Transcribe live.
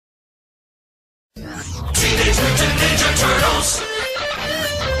Teenage Mutant Ninja Turtles.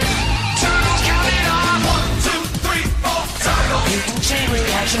 Turtles counting on 1, 2, 3, 4. Turtle. Mutant chain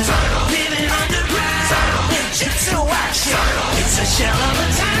reaction. Turtle. Living underground. Turtle. Ninjutsu action. Turtle. It's a shell of a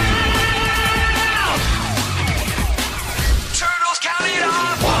town. Turtles counting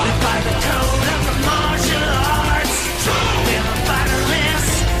on 1. Live by the code of the martial arts. 2. When a fighter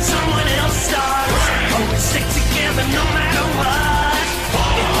lifts, someone else starts. Always stick together no matter what.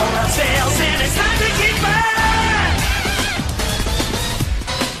 If all else fails, then it's time to keep up.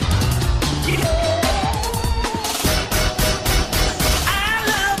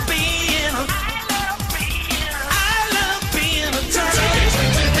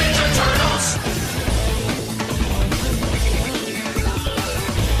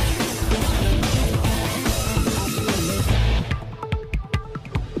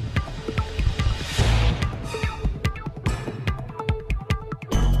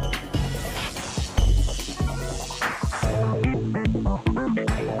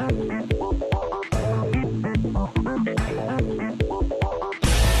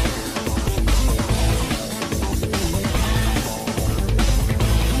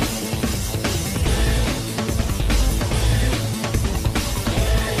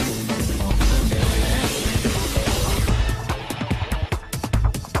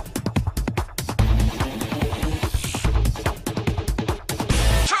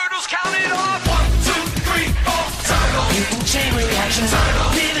 Chain reaction. Turtle.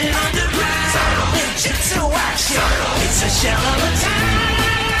 Living underground. Ninjutsu action. Turtle. It's a shell of a town.